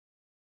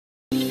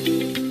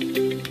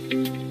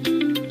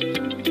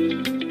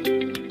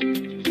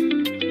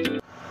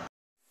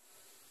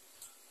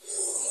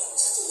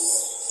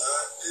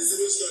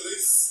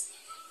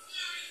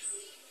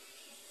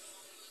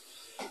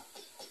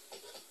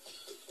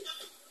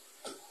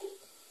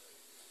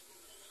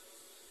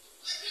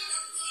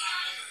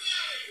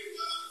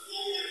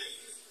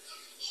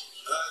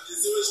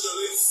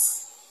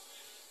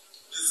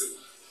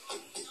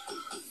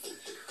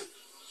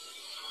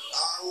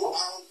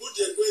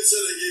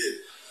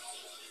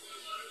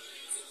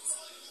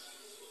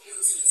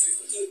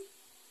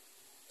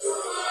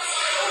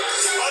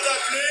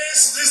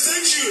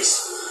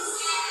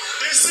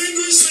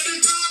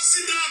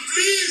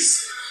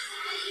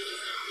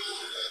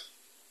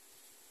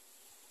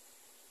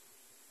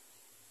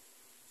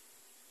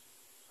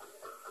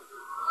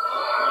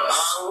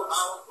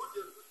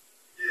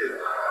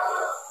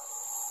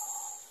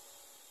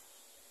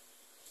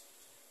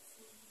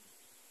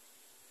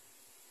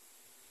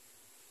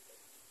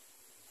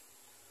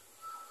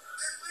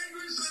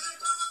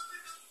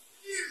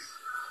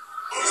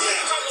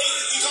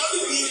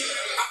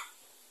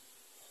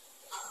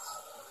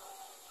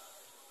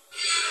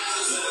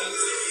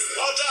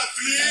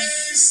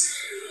Please.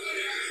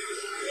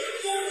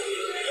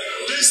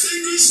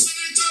 Distinguished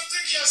senator,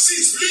 take your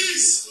seats,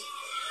 please.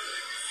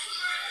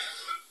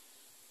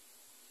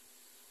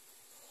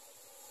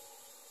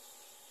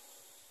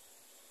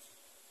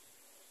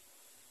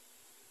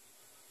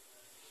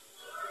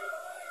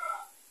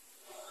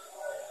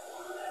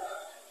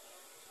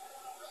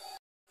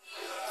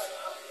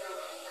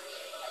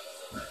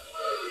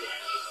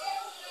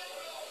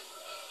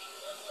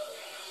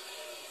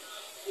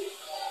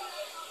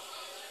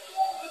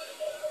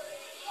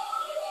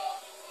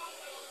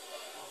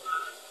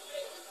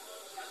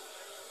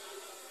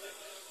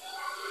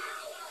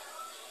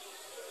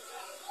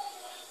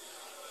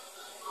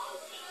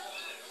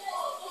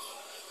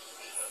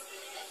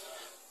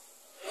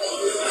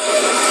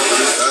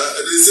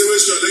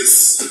 Distinguished colleagues,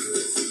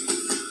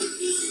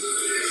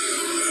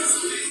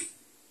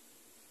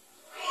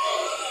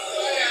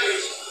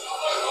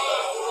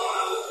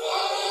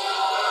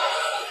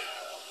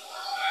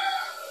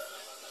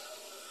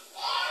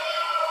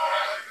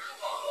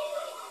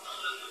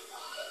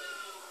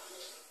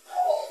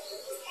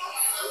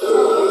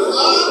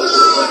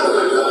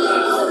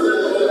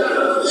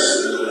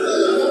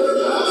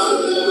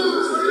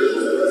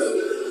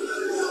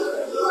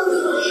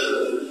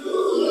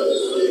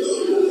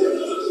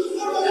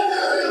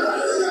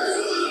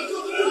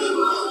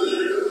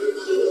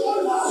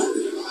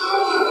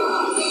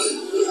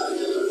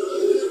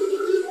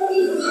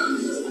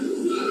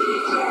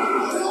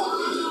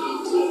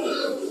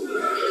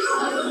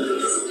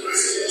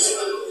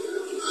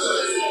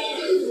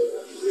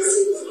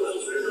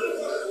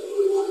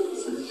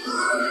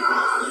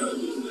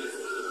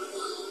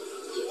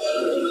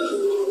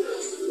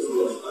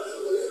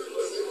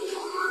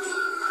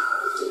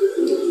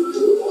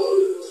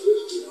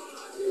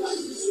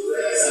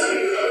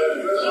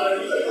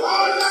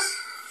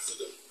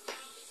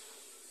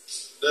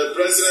 the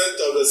President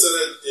of the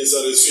Senate is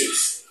on his feet.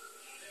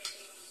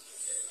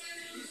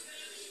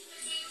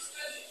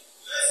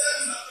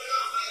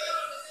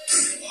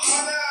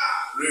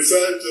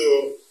 Refer to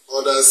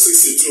Order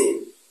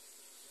 62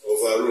 of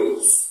our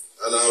rules,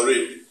 and I'll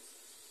read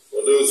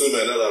for those who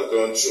may not have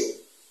gone through.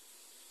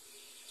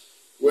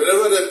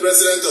 Whenever the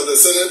President of the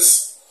Senate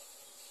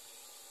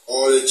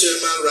or the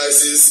Chairman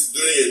rises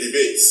during a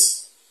debate,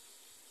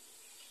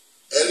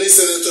 any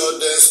senator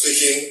then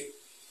speaking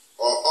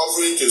or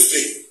offering to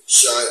speak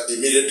shall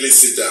immediately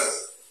sit down,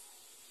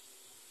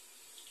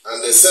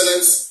 and the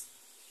Senate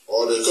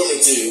or the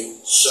committee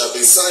shall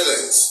be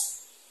silent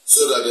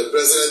so that the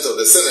President of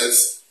the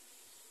Senate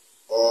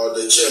or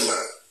the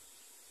Chairman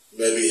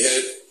may be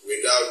heard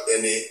without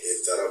any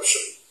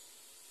interruption.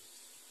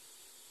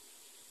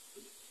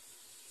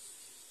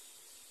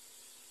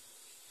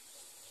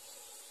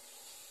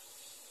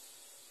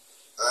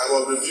 I am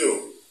of the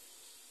view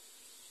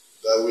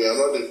that we are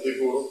not the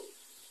people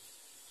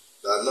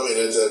that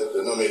nominated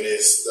the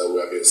nominees that we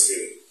have been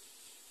screening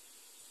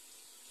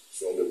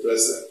from the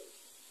President.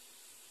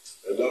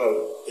 A lot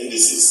of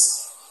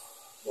indices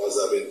must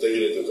have been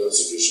taken into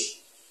consideration.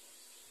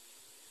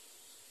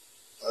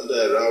 Under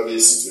a rowdy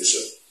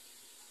situation,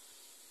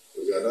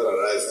 we cannot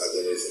arrive at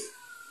anything.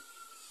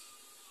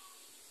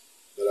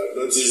 But I've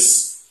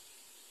noticed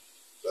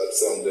that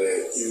from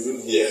the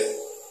even here,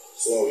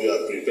 some of you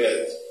are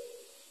prepared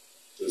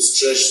to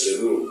stretch the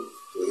rule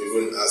to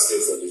even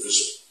asking for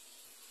division.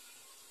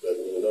 But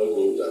we will not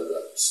go that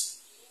route.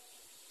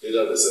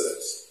 Leader of the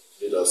Senate,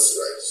 lead us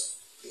right.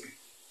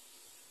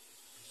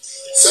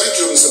 Thank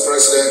you, Mr.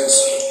 President.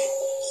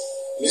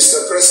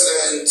 Mr.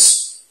 President,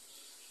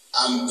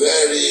 and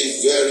very,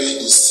 very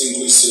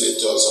distinguished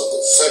senators of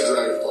the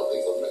Federal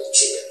Republic of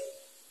Nigeria,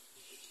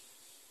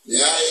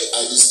 may I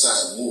at this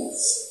time move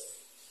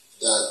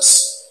that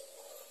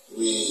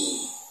we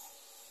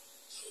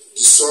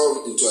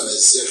dissolve into an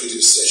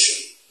executive session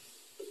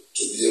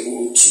to be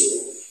able to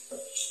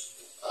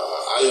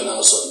iron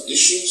out some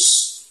issues.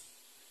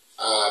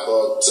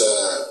 But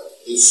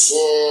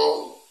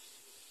before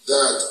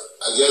that,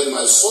 again,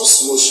 my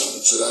first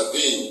motion should have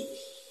been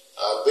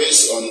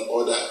based on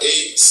Order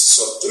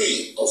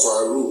 8(3) of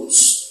our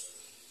rules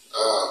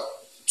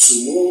to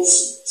move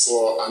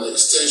for an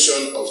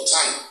extension of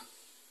time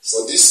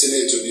for this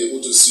Senate to be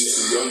able to sit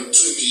beyond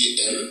 2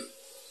 p.m.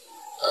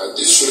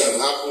 This should have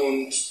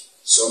happened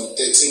some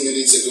 13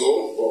 minutes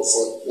ago, but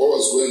for what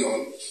was going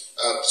on.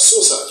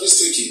 So, sir, please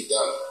take it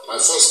down. My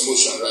first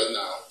motion right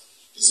now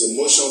is a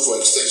motion for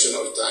extension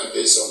of time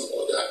based on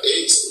Order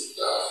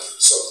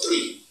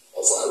 8(3)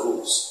 of our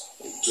rules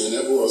to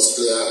enable us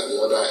clear the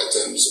other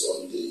items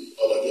on the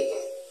other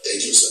paper.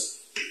 Thank you, sir.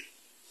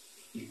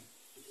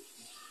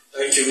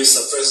 Thank you,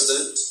 Mr.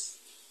 President.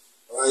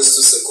 I rise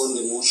to second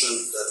the motion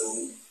that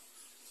will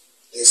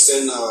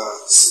extend our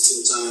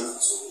sitting time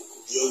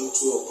to beyond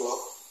 2 o'clock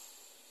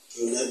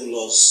to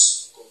enable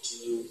us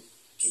continue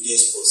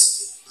today's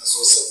positive as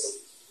well second.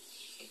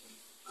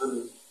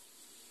 And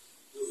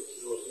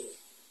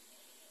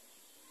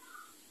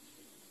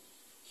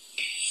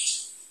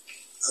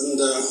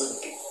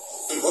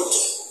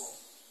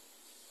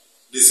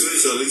the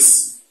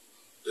spiritualists,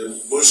 the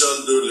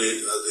motion duly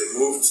as they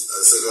moved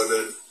and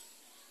seconded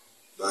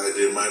by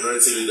the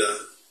minority leader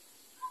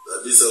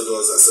that this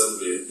outdoors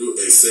assembly do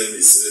extend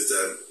the sitting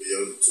time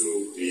beyond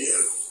 2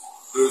 p.m.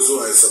 Those who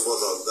are in support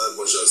of that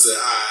motion say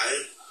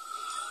aye.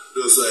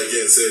 Those who are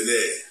against say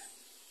nay.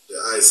 The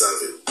ayes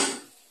have it.